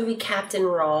watch the movie Captain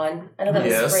Ron? I know that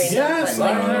was Yes. random, Yes,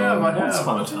 but I like, have. Once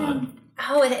upon a time.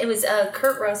 it was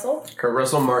Kurt Russell Kurt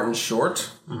Russell, Martin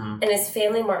Short. and his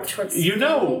family. Martin Short's. You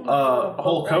know,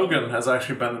 Hulk Hogan has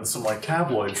actually been in some like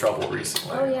tabloid trouble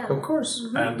recently. Oh yeah. Of course.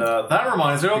 And that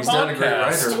reminds me of a He's not a great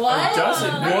podcast. writer. What? Does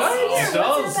it? What? It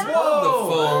does.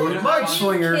 Whoa! The phone.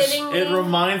 Mudslingers. Kidding me? It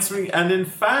reminds me, and in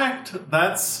fact,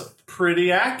 that's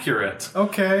pretty accurate.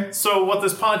 Okay. So what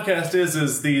this podcast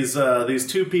is these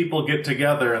two people get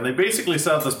together and they basically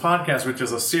set up this podcast, which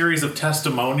is a series of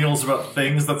testimonials about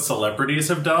things that celebrities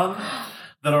have done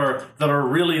that are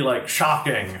really like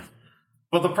shocking.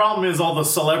 But the problem is all the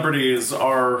celebrities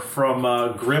are from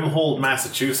Grimhold,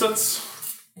 Massachusetts.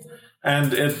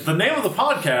 And the name of the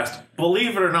podcast,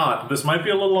 believe it or not, this might be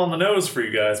a little on the nose for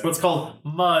you guys, but it's called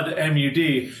MUD,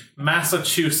 M-U-D,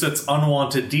 Massachusetts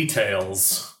Unwanted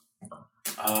Details.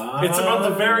 It's about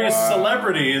the various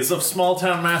celebrities of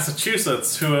small-town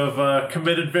Massachusetts who have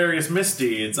committed various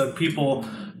misdeeds, and people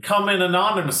come in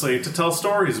anonymously to tell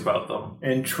stories about them.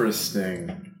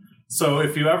 Interesting. So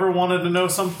if you ever wanted to know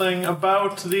something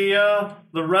about the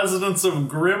residents of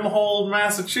Grimhold,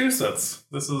 Massachusetts,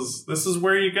 this is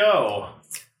where you go.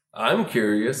 I'm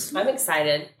curious. I'm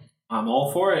excited. I'm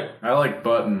all for it. I like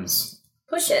buttons.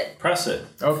 Push it. Press it.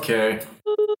 Okay.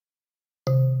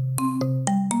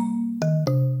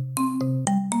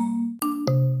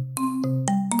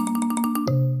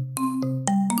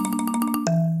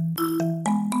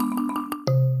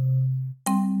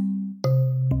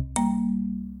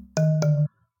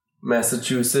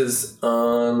 Massachusetts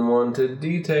Unwanted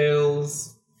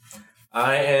Details.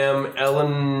 I am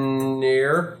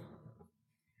Eleanor.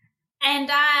 And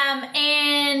I'm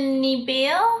Annie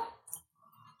Bill.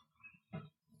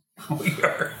 We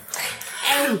are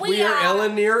And we are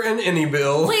Eleanor and Annie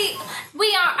Bill.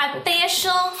 We are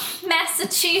official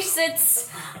Massachusetts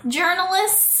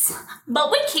journalists,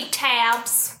 but we keep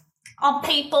tabs on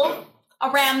people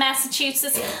around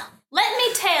Massachusetts. Let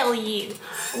me tell you.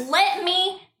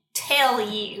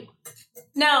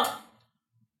 No.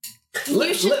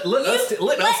 Let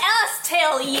us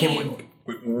tell you. Can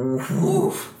we,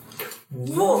 woof.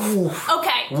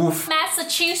 Okay. Woof.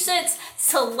 Massachusetts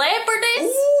celebrities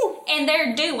Ooh. and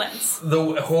their doings.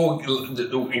 The whole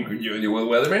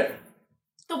weatherman.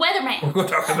 The weatherman. We're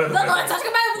talking about. Let's talk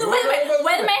about the weatherman.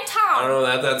 Weatherman Tom. I don't know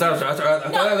that. That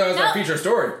was our feature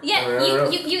story. Yeah,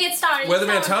 you get started.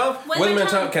 Weatherman Tom. Weatherman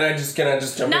Tom. Can I just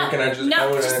jump in? Can I just?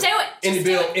 Just do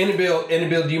it. Annie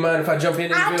Bill. Do you mind if I jump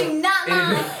in? I do not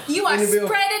mind. You are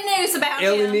spreading news about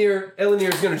him.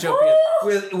 Eleanor's gonna jump in.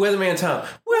 With Weatherman Tom.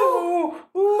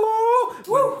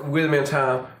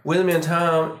 Weatherman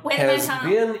Tom has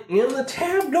been in the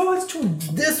tabloids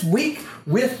this week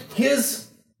with his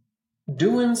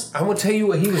doings. I want to tell you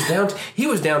what he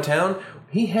was downtown.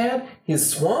 He had his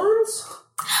swans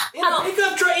in a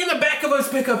pickup truck, in the back of his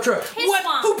pickup truck.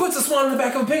 Swan. Who puts a swan in the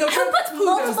back of a pickup truck? Who puts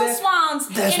multiple swans?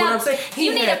 That's what I'm saying.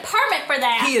 You need a permit for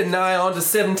that. He had nigh on to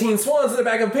 17 swans in the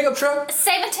back of a pickup truck.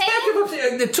 17?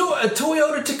 A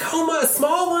Toyota Tacoma, a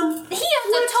small one. He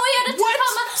owns a Toyota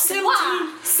Tacoma. 17,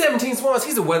 Why? 17 swans.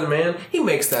 He's a weatherman. He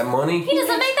makes that money. He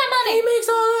doesn't make that money. He makes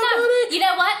all that money.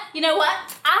 You know what?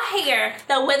 I hear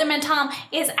that Weatherman Tom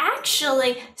is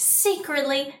actually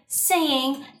secretly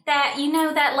seeing that,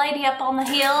 that lady up on the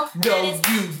hill. No,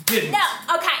 you didn't.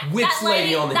 No, okay. Which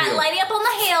lady on the hill? That lady up on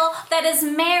the hill that is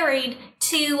married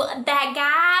to that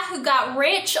guy who got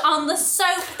rich on the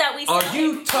soap that we Are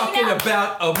you talking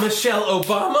about Michelle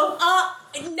Obama?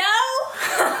 No.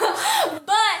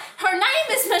 But her name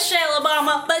is Michelle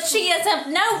Obama, but she is of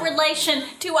no relation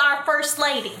to our First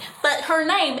Lady. But her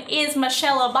name is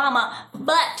Michelle Obama.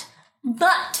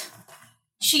 But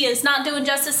she is not doing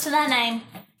justice to that name.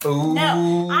 Ooh.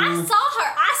 No, I saw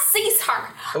her. I sees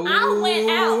her. Ooh. I went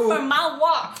out for my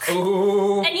walk.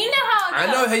 Ooh. And you know how I go.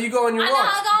 I know how you go on your walk. I know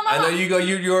how I go on my I know walk. you go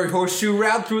your horseshoe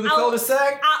route through the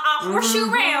cul-de-sac. I or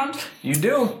shoot around. You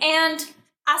do. And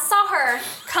I saw her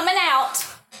coming out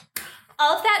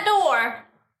of that door,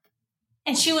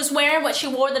 and she was wearing what she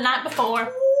wore the night before.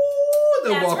 Ooh, the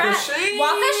That's walk right. of shame.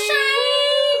 Walk of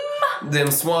shame.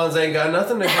 Them swans ain't got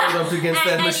nothing to hold up against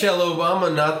that Michelle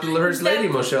Obama, not the First Lady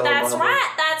Michelle That's Obama.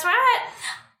 right. That's right.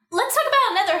 Let's talk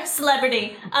about another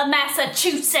celebrity of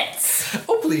Massachusetts.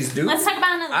 Oh, please do. Let's talk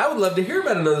about another. I would love to hear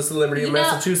about another celebrity of You know-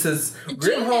 Massachusetts.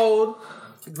 Grimhold.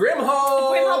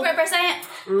 Grimhold. Grimhold represent.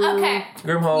 Okay.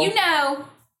 Grimhold. You know.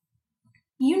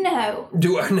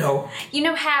 Do I know? You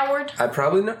know Howard. I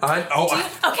probably know.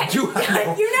 Okay. Do I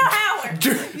know? You know Howard.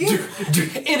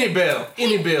 Any bill.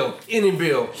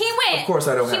 He went. Of course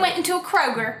I don't He have went it. into a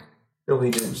Kroger. No,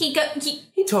 he didn't. He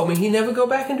told me he'd never go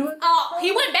back into it. Oh,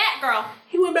 he went back, girl.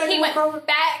 He went back into Kroger?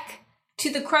 back to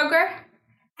the Kroger,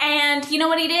 and you know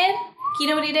what he did?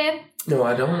 No,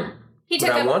 I don't. He But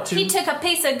took I want to. He took a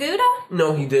piece of Gouda.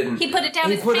 No, he didn't. He put it down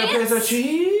He his put pants. a piece of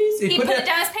cheese. He put it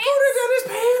down his pants. Put it down his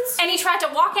pants. And he tried to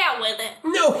walk out with it.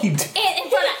 No, he didn't. In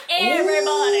front of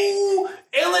everybody. Ooh,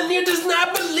 Ellen, you does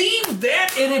not believe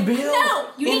that, Annie Bill. No,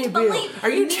 you need to believe. Are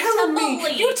you telling me?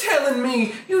 You telling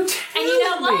me? You telling me? And you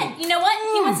know what? You know what?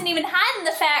 He wasn't even hiding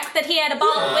the fact that he had a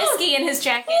bottle of whiskey in his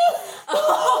jacket.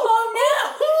 Oh,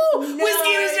 no.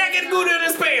 Whiskey in his jacket, Gouda in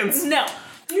his pants. No.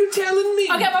 You telling me?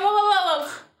 Okay, whoa.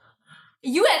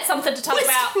 You had something to talk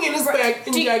about. In his back,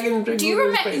 in Do you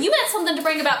remember? face. You had something to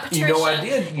bring about Patricia. You know I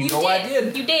did.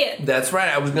 You did. That's right.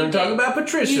 I was going to talk about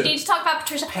Patricia. You need to talk about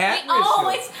Patricia. Patricia. We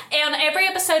always, on every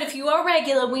episode, if you are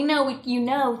regular, you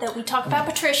know that we talk about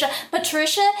Patricia.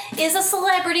 Patricia is a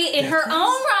celebrity in her own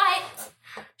right.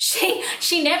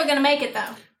 She never gonna make it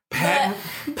though.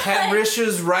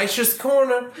 Patricia's Righteous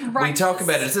Corner. We talk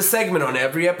about it. It's a segment on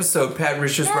every episode.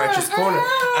 Patricia's Righteous Corner.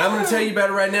 I'm going to tell you about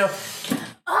it right now.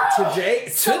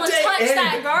 Someone touched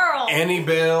that girl. Annie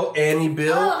Bill.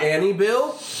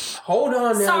 Hold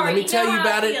on now. Sorry, Let me tell you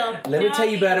about it. Let me tell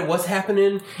you about it. What's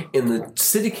happening in the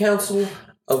city council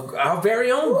of our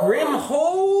very own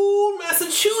Grimhold,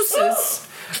 Massachusetts.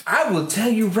 I will tell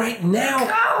you right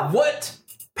now what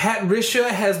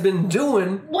Patricia has been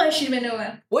doing. What has she been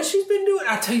doing?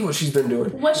 I'll tell you what she's been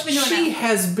doing. What's she been doing She now?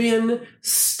 has been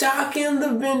stocking the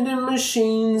vending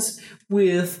machines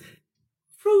with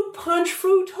Fruit Punch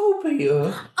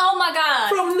Fruitopia Oh my God.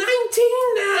 from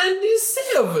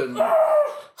 1997.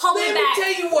 Hold Let me me back.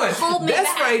 tell you what. Hold me That's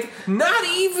back. right. Not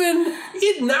even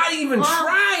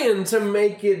trying to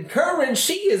make it current.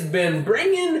 She has been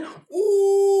bringing.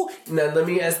 Ooh. Now let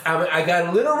me ask. I got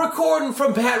a little recording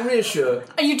from Patricia.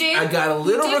 Oh, you did? I got a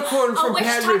little You did? recording from wait, she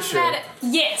talked Patricia. about it.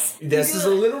 Yes. This is a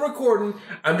little recording.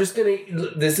 I'm just gonna.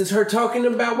 This is her talking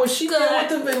about what she did with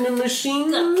the vending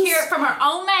machines. Hear it from her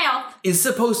own mouth. It's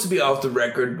supposed to be off the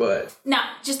record, but No,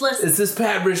 just listen. it's this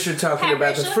Patricia talking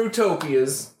about the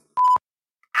Fruitopias.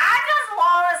 I just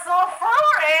want some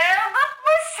fruit in the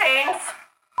machines.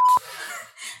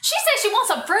 She said she wants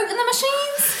some fruit in the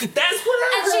machines. That's what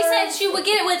I And she said she would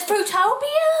get it with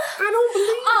Fruitopia. I don't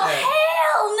believe Oh, that.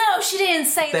 hell no, she didn't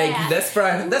say Thank that. you. That's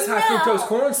fried. That's high No. fructose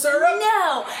corn syrup.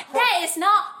 No, that is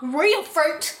not real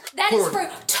fruit. That is Corn.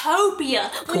 Fruitopia.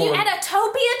 When you Corn. add a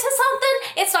topia to something,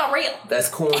 it's not real. That's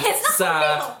corn It's not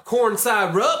real. corn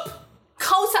syrup.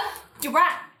 Cosa. You're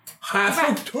right. High You're right. I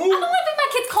fructose. don't want to feed my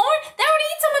kids corn. They already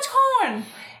eat so much corn.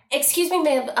 Excuse me,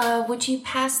 ma'am. Would you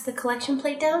pass the collection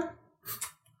plate down?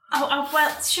 Oh, well,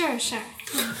 sure.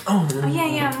 Oh,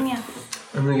 Yeah.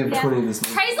 I'm gonna give 20 of this.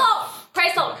 Praise Lord.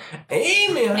 Praise Lord.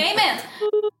 Amen. Amen.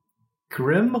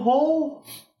 Grimhole?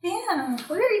 Yeah.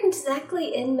 Where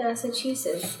exactly in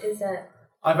Massachusetts is that?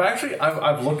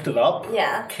 I've looked it up.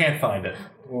 Yeah. Can't find it.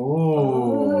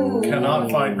 Oh. Cannot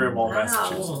find Grimhole,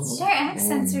 Massachusetts. Their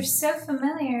accents are so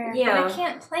familiar, Yeah. but I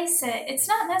can't place it. It's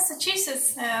not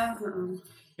Massachusetts, though.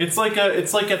 It's like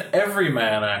an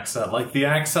everyman accent, like the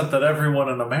accent that everyone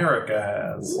in America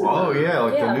has. Oh, yeah,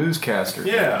 like Yeah. the newscaster.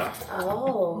 Yeah.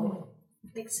 Oh,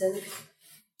 makes sense.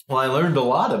 Well, I learned a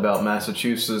lot about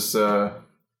Massachusetts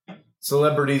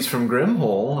celebrities from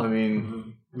Grimhole. I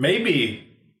mean, Maybe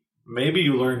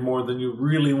you learned more than you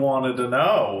really wanted to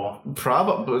know.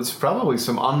 it's probably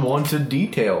some unwanted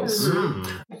details.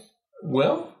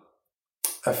 Well,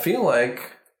 I feel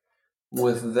like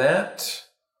with that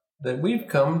we've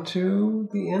come to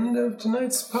the end of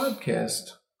tonight's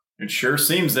podcast, It sure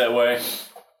seems that way.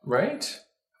 right?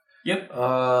 Yep.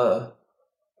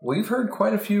 We've heard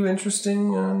quite a few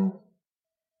interesting,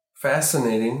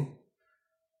 fascinating,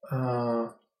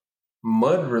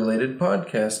 mud-related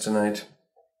podcasts tonight.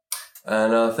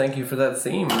 And thank you for that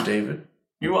theme, David.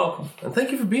 You're welcome. And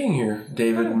thank you for being here,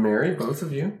 David and Mary, both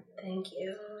of you. Thank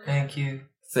you. Thank you.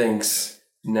 Thanks.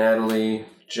 Natalie,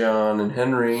 John, and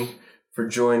Henry for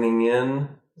joining in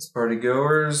as party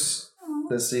goers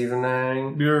this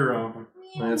evening. You're wrong.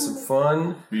 We had some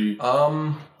fun.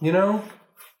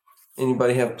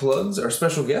 Anybody have plugs? Our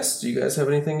special guests, do you guys have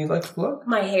anything you'd like to plug?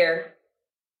 My hair.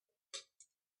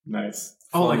 Nice.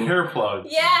 Oh, like hair plugs.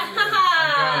 Yeah,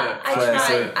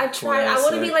 I tried. I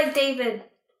want to be like David.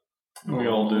 We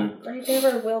all do. I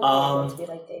never will be able to be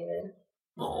like David.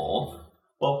 Oh,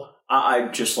 well,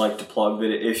 I'd just like to plug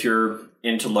that if you're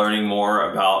into learning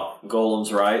more about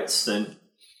Golem's rights, then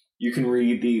you can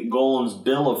read the Golem's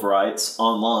Bill of Rights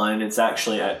online. It's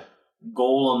actually at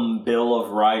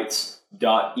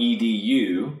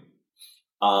golembillofrights.edu.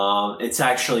 It's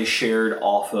actually shared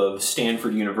off of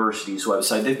Stanford University's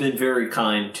website. They've been very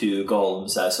kind to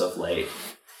golems as of late.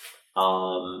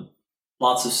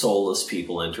 Lots of soulless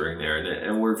people entering there,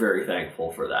 and we're very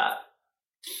thankful for that.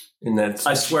 And that's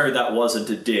I swear that wasn't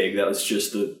a dig. That was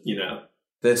just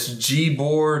That's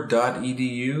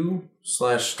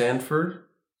gbor.edu/Stanford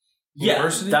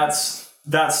University? Yeah,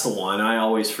 that's the one. I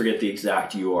always forget the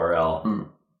exact URL.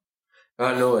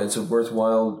 No, it's a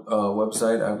worthwhile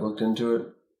website. I've looked into it.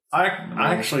 I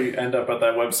actually end up at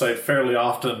that website fairly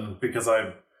often because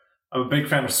I'm a big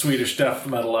fan of Swedish death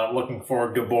metal. I'm looking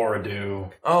for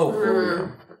Gaboradu. Oh, there we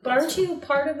go. But aren't you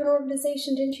part of an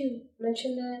organization? Didn't you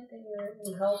mention that you're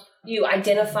in help? You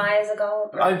identify as a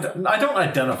golem? I don't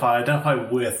identify. I identify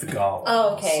with golems.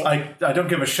 Oh, okay. I don't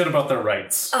give a shit about their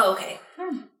rights. Oh, okay.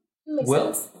 Makes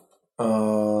sense.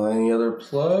 Any other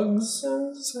plugs?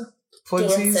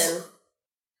 Plugsies? Dancing.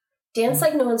 Dance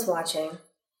like no one's watching.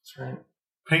 That's right.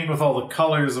 Paint with all the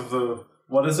colors of the...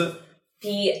 What is it?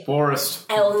 The Forest.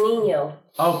 El Nino.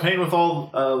 Oh, paint with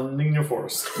all Nino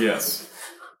Forest. Yes.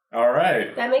 All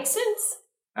right. That makes sense.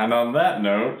 And on that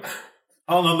note...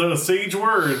 On those sage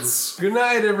words. Good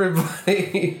night,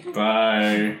 everybody.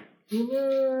 Bye.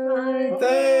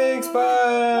 Thanks,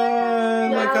 bye.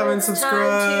 Now Like, comment, it's time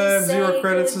subscribe. to Zero say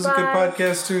Credits is a good goodbye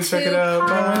podcast too. Check to it out.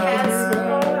 Podcast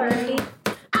Bye. Party.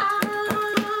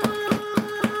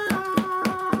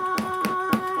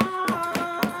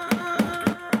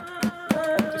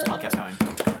 It's podcast time.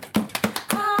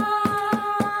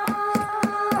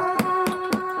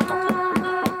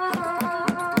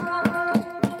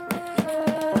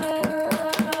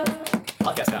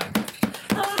 Podcast time.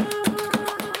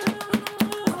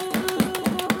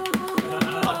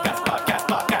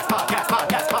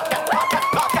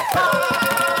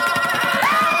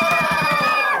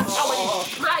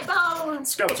 My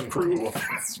bones. Skeleton crew.